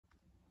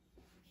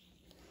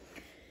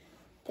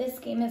This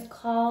game is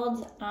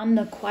called On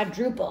the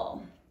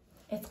Quadruple.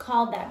 It's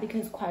called that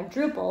because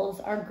quadruples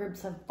are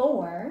groups of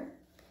 4.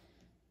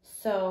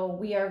 So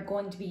we are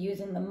going to be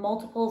using the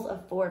multiples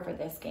of 4 for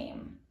this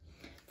game.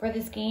 For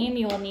this game,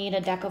 you will need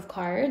a deck of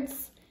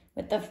cards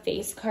with the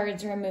face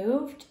cards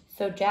removed.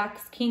 So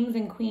jacks, kings,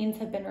 and queens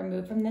have been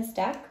removed from this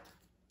deck.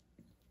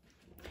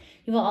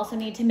 You will also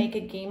need to make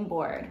a game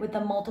board with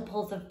the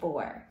multiples of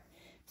 4.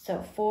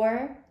 So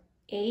 4,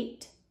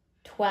 8,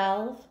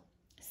 12,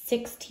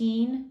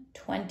 16,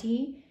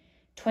 20,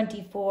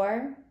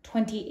 24,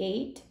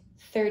 28,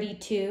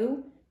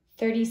 32,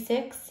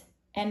 36,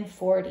 and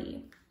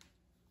 40.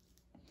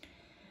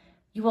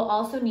 You will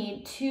also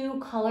need 2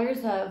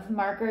 colors of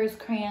markers,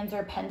 crayons,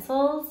 or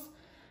pencils.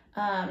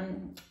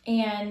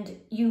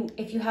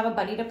 If you have a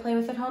buddy to play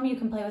with at home, you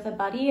can play with a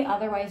buddy.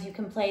 Otherwise, you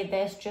can play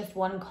this just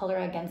one color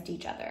against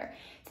each other.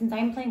 Since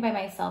I'm playing by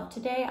myself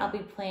today, I'll be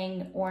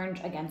playing orange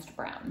against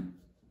brown.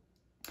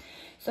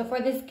 So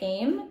for this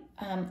game,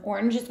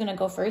 orange is gonna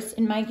go first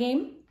in my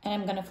game, and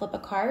I'm gonna flip a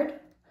card.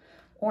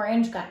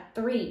 Orange got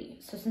 3.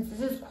 So since this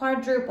is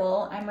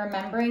quadruple, I'm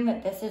remembering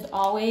that this is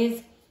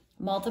always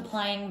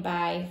multiplying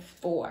by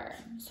 4.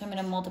 So I'm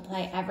gonna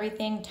multiply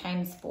everything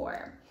times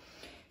 4.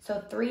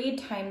 So 3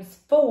 times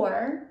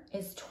 4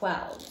 is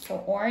 12. So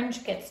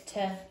orange gets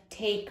to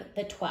take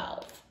the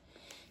 12.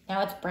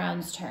 Now it's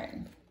brown's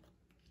turn.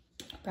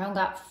 Brown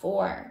got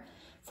 4.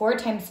 4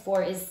 times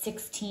 4 is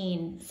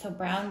 16. So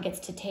brown gets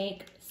to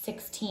take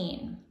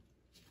 16.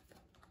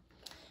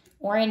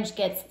 Orange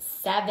gets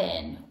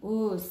 7.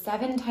 Ooh,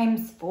 7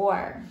 times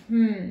 4.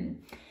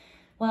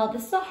 Well,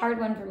 this is a hard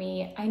one for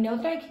me. I know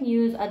that I can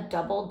use a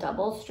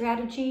double-double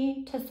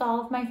strategy to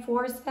solve my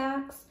 4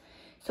 stacks.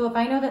 So if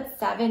I know that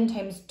 7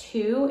 times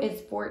 2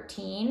 is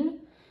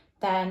 14,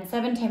 then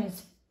 7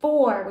 times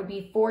 4 would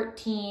be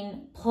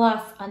 14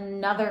 plus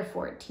another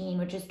 14,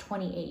 which is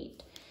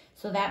 28.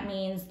 So that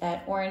means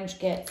that orange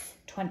gets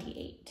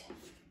 28.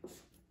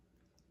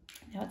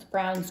 Now it's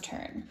brown's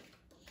turn.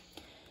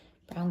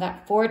 Brown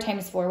got 4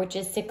 times 4, which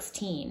is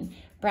 16.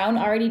 Brown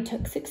already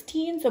took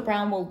 16, so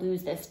brown will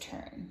lose this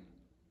turn.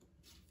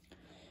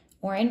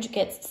 Orange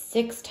gets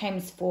 6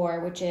 times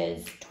 4, which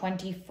is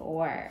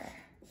 24.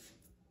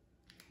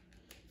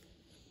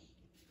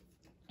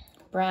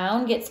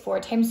 Brown gets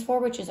 4 times 4,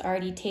 which is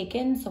already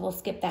taken, so we'll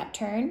skip that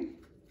turn.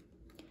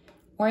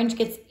 Orange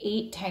gets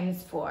 8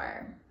 times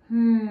 4.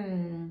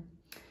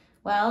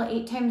 Well,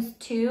 8 times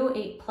 2,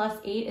 8 plus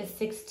 8 is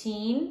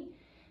 16.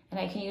 And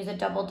I can use a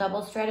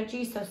double-double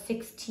strategy. So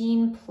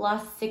 16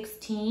 plus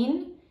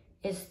 16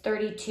 is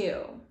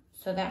 32.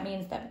 So that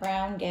means that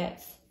brown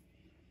gets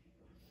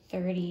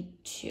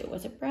 32.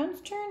 Was it brown's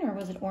turn or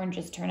was it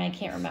orange's turn? I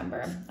can't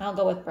remember. I'll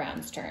go with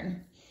brown's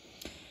turn.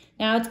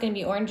 Now it's going to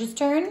be orange's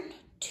turn.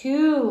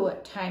 2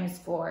 times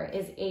 4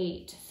 is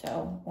 8.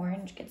 So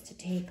orange gets to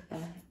take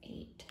the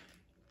 8.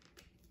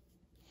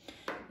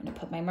 I'm going to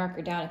put my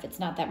marker down if it's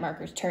not that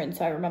marker's turn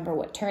so I remember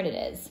what turn it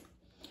is.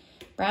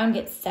 Brown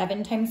gets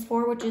 7 times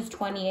 4, which is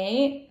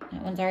 28.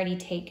 That one's already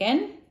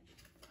taken.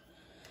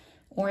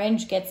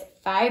 Orange gets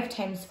 5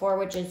 times 4,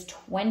 which is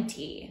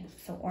 20.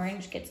 So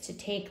orange gets to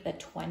take the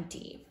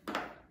 20.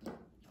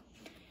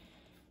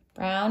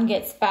 Brown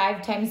gets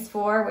 5 times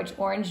 4, which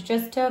orange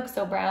just took,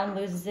 so brown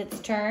loses its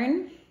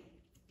turn.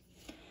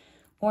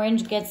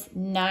 Orange gets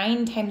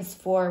 9 times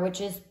 4, which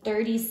is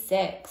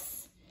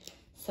 36.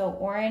 So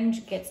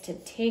orange gets to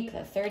take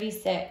the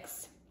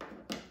 36.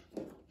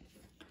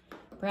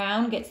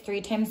 Brown gets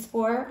 3 times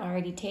 4,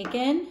 already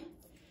taken.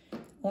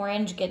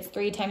 Orange gets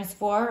 3 times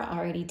 4,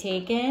 already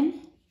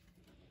taken.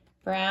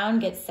 Brown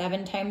gets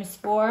 7 times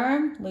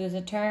 4, lose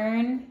a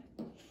turn.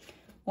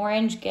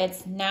 Orange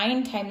gets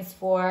 9 times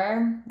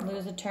 4,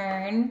 lose a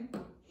turn.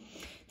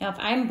 Now if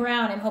I'm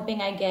brown, I'm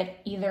hoping I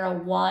get either a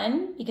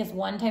 1, because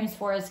 1 times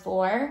 4 is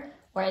 4,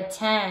 or a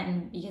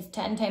 10, because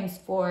 10 times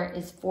 4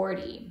 is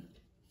 40.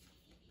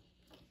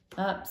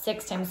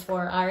 6 times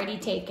 4, already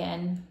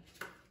taken.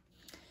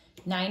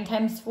 9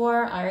 times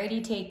 4,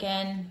 already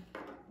taken.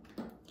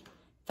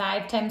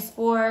 5 times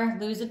 4,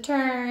 lose a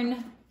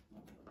turn.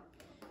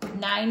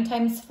 9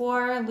 times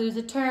 4, lose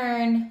a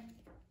turn.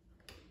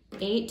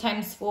 8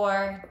 times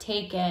 4,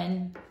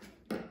 taken.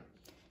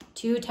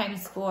 2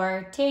 times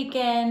 4,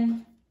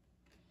 taken.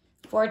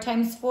 4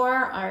 times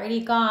 4,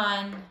 already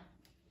gone.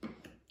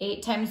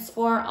 8 times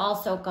 4,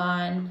 also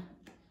gone.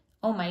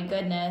 Oh my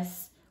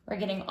goodness, we're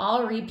getting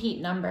all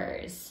repeat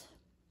numbers.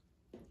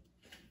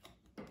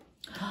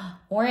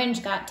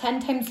 Orange got 10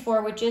 times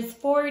 4, which is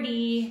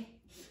 40.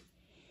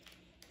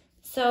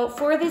 So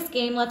for this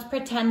game, let's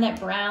pretend that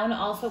brown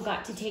also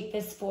got to take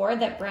this 4,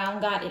 that brown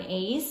got an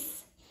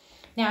ace.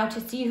 Now to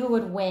see who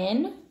would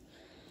win,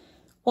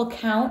 we'll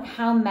count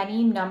how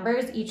many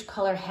numbers each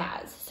color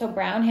has. So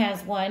brown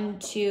has 1,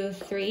 2,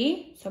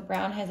 3. So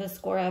brown has a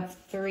score of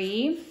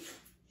 3.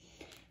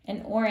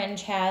 And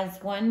orange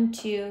has 1,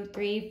 2,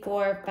 3,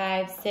 4,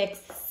 5, 6,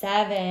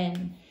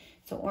 7.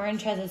 So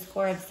orange has a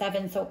score of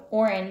 7, so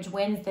orange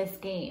wins this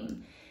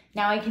game.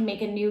 Now I can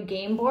make a new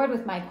game board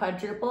with my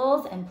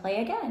quadruples and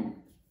play again.